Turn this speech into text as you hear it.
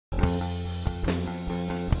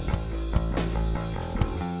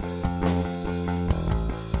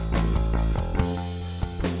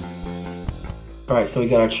Alright, so we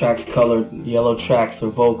got our tracks colored. Yellow tracks are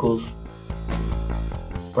vocals,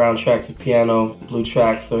 brown tracks are piano, blue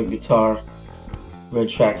tracks are guitar, red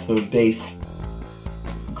tracks are bass,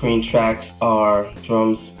 green tracks are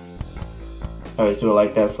drums. I always do it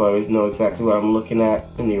like that so I always know exactly what I'm looking at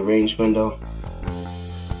in the arrange window.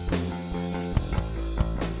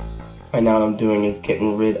 Right now what I'm doing is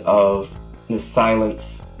getting rid of the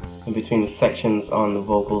silence in between the sections on the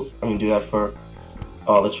vocals. I'm going to do that for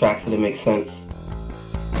all the tracks so they make sense.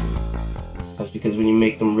 That's because when you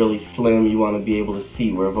make them really slim, you want to be able to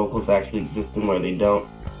see where vocals actually exist and where they don't.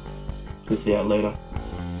 You'll see that later.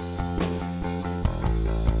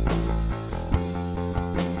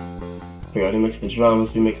 We already mixed the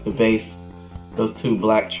drums, we mixed the bass. Those two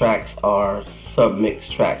black tracks are submix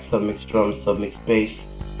tracks, submix drums, submix bass.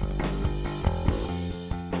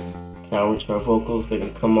 Now into our vocals, they're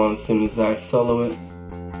going to come on as soon as I solo it.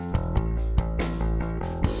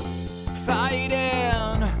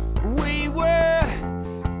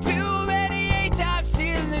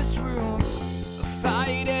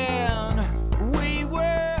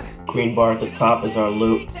 Green bar at the top is our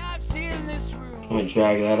loop. I'm going to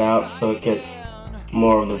drag that out so it gets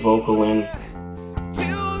more of the vocal in.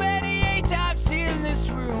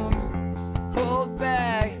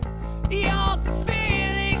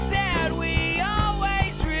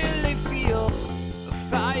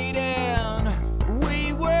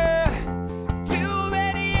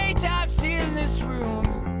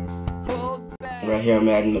 Right here I'm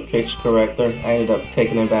adding the pitch corrector. I ended up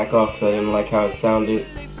taking it back off because I didn't like how it sounded.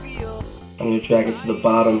 I'm going to drag it to the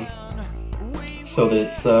bottom so that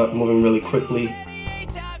it's moving really quickly,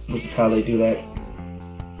 which is how they do that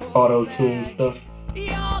auto-tune stuff.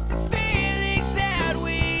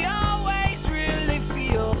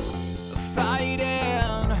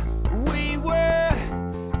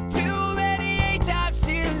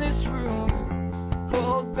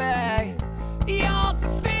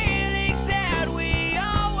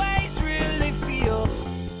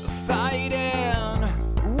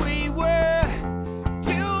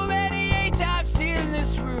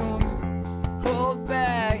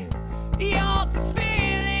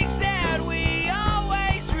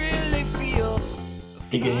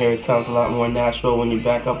 You can hear it sounds a lot more natural when you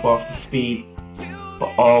back up off the speed,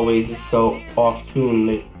 but always it's so off-tune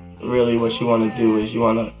that really what you want to do is you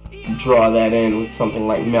want to draw that in with something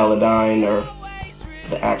like Melodyne or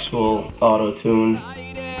the actual auto-tune.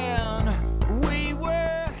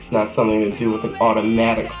 It's not something to do with an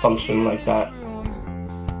automatic function like that.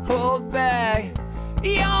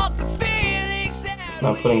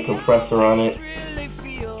 Now putting compressor on it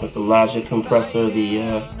with the Logic compressor.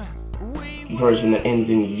 The version that ends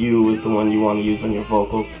in U is the one you want to use on your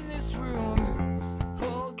vocals.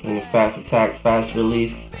 Getting a fast attack, fast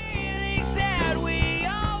release.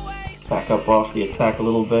 Back up off the attack a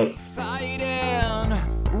little bit.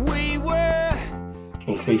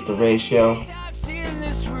 Increase the ratio.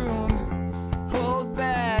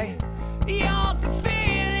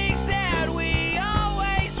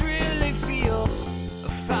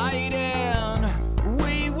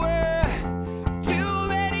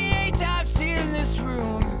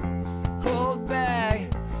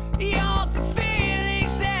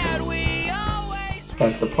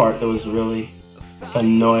 That's the part that was really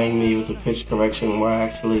annoying me with the pitch correction, where I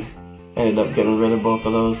actually ended up getting rid of both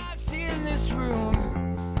of those.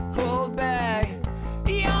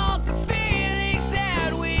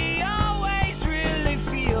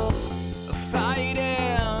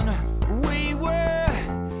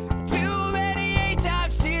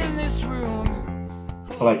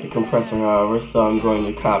 I like the compressor, however, so I'm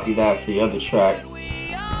going to copy that to the other track.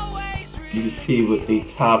 You can see with the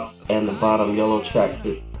top and the bottom yellow tracks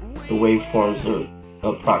that the waveforms are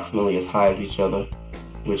approximately as high as each other,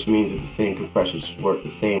 which means that the same compression should work the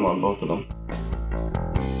same on both of them.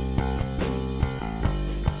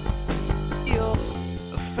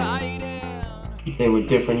 If they were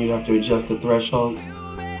different, you'd have to adjust the threshold.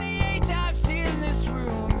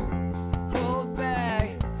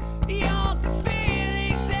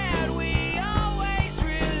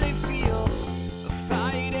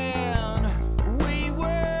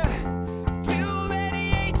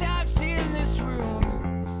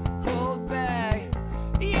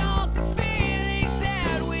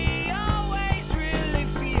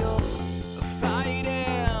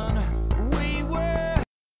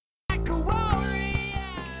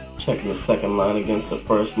 Checking the second line against the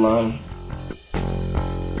first line.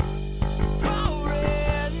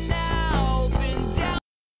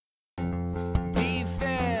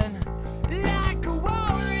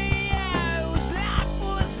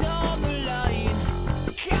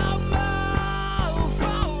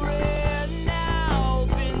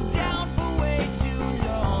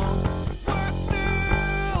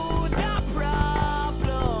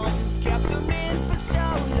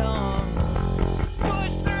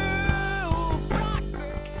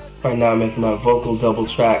 Right now I'm making my vocal double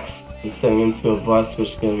tracks. I'm setting them to a bus, which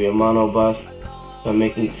is going to be a mono bus. I'm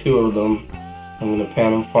making two of them. I'm going to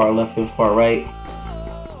pan them far left and far right.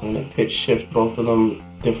 I'm going to pitch shift both of them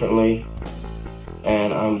differently.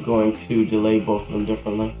 And I'm going to delay both of them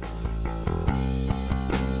differently.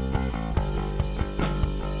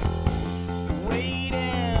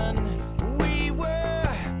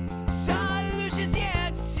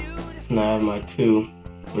 Now I have my two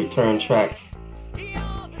return tracks.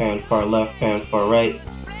 Pan far left, pan far right.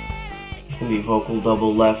 It's going to be vocal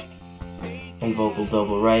double left and vocal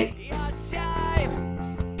double right.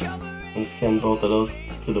 And send both of those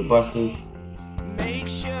to the buses.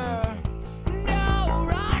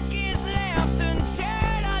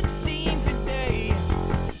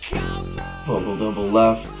 Vocal double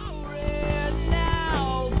left.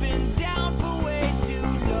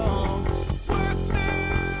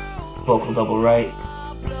 Vocal double right.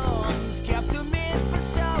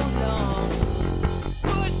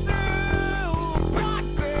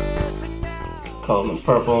 Call them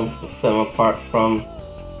purple to set them apart from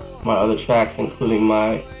my other tracks, including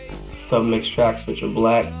my submix tracks, which are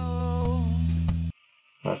black.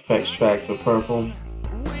 My effects tracks are purple.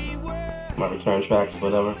 My return tracks,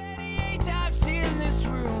 whatever.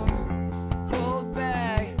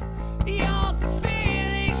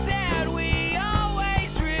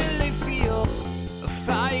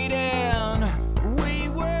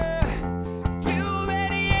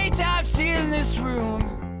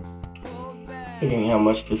 Figuring how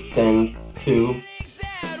much to send to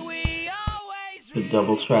the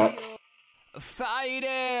double tracks.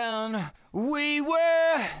 Fighting, we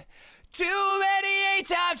were too many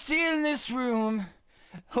A-types in this room.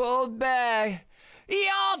 Hold back,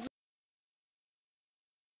 y'all.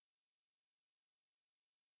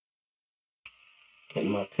 Getting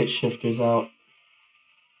my pitch shifters out.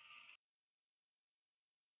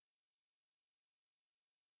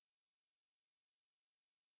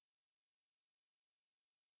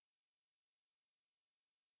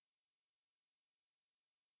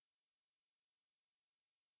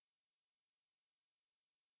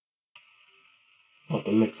 Want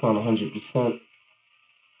the mix on 100%.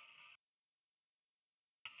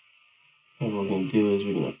 And what we're going to do is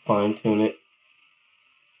we're going to fine tune it.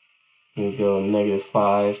 We're going to go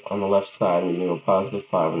 -5 on the left side. We're going to go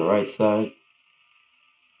 +5 on the right side.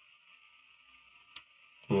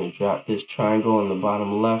 I'm going to drop this triangle on the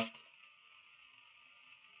bottom left,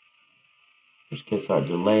 which gets our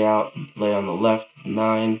delay out. The delay on the left is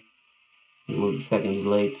 9. We move the second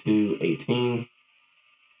delay to 18.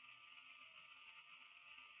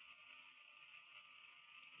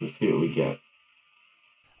 Let's see what we get.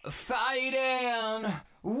 Fighting,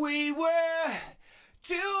 we were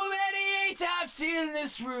too many A-types in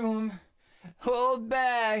this room. Hold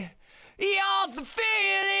back, all the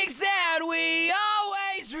feelings that we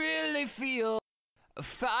always really feel.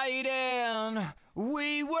 Fighting,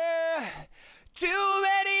 we were too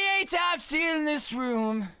many A-types in this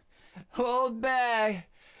room. Hold back,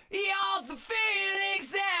 all the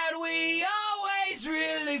feelings that we always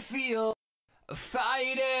really feel.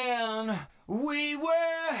 Fighting, we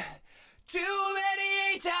were too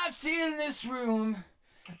many A-types in this room.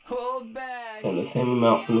 Hold back. And the same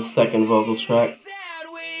amount for the second vocal track.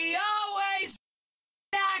 We always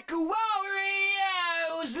like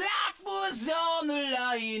warriors, life was on the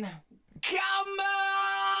line. Come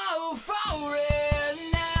on for it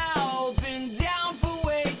now. Been down for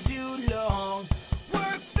way too long.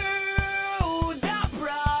 Work through the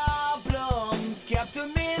problems, kept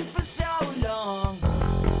them in for so long.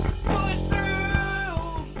 Push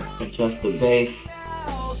through. Adjust the bass.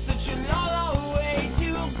 Such a long way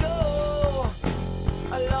to go.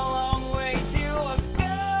 A long way to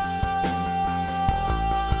go.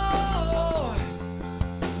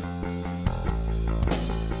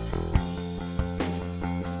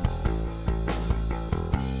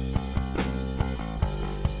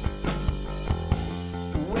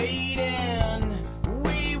 Waiting,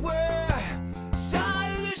 we were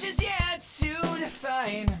solutions yet to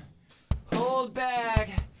define. Hold back,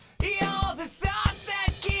 all the thoughts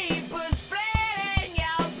that keep us fading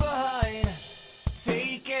out behind.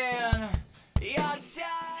 Taking your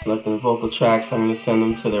time. Selecting the vocal tracks, I'm going to send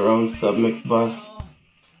them to their own submix bus.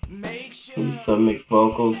 Make sure These submix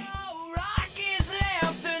vocals. no rock is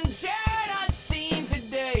left unturned, unseen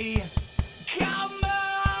today. Come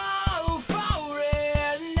on for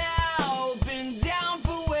it now. Been down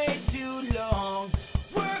for way too long.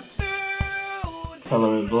 Work through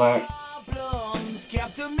Color it black. problems,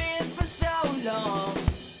 kept them in for so long.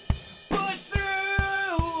 Push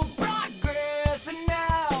through progress, and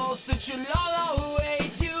now such a long way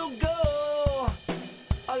to go.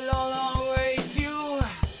 A long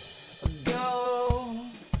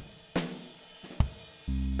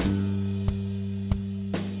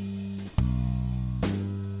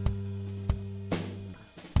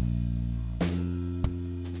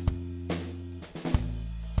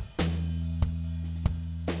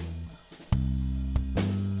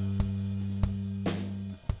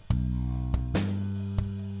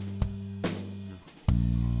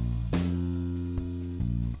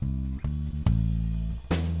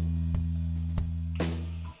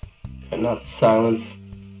cutting out the silence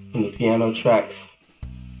in the piano tracks,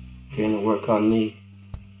 getting to work on the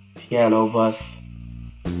piano bus.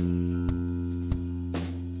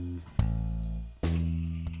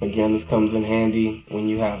 Again, this comes in handy when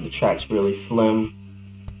you have the tracks really slim,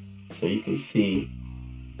 so you can see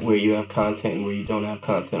where you have content and where you don't have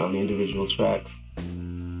content on the individual tracks.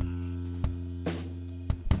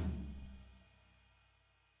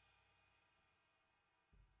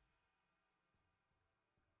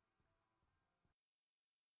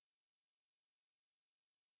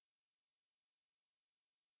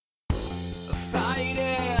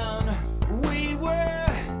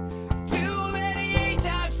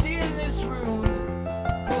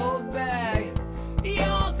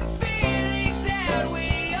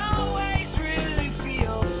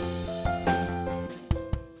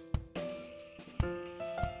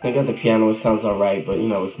 I got the piano, it sounds alright, but you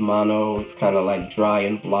know, it's mono, it's kind of like dry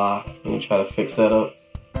and blah, so I'm going to try to fix that up.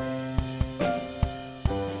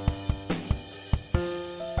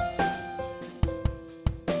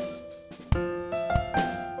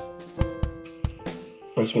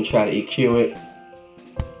 First we're going to try to EQ it.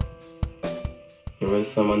 Get rid of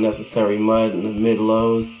some unnecessary mud in the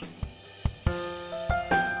mid-lows.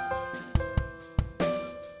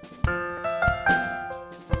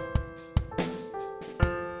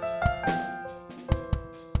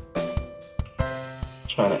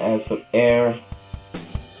 Trying to add some air.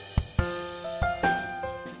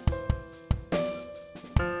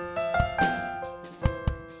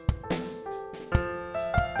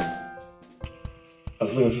 I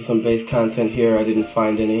was looking for some bass content here, I didn't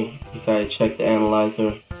find any. Decided to check the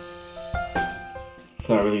analyzer. It's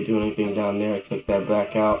not really doing anything down there, I took that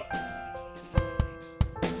back out.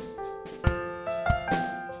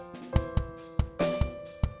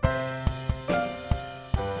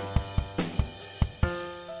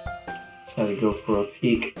 Try to go for a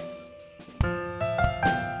peak.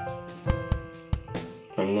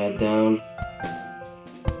 Bring that down.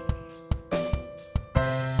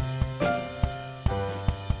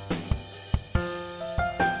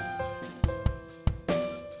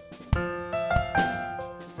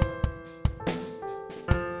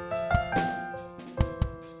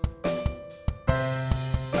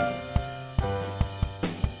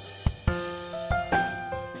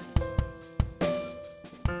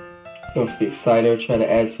 Go for the exciter, try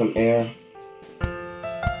to add some air.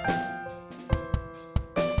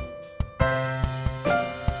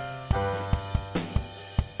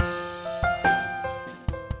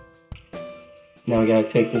 Now we gotta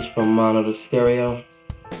take this from mono to stereo.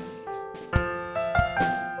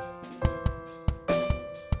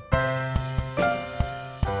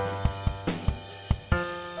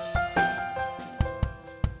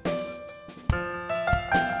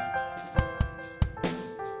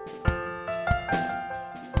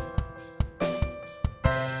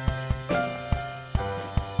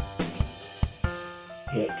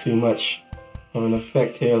 Got too much of an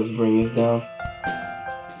effect here, let's bring this down.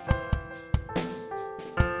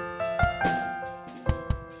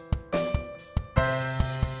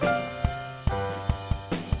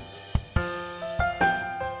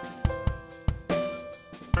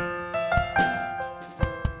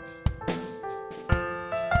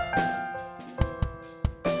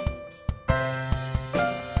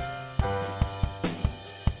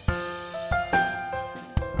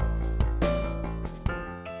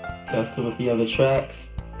 Test it with the other tracks.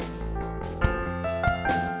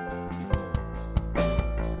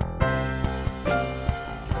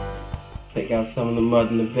 Take out some of the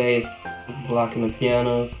mud in the bass. It's blocking the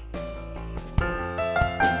pianos.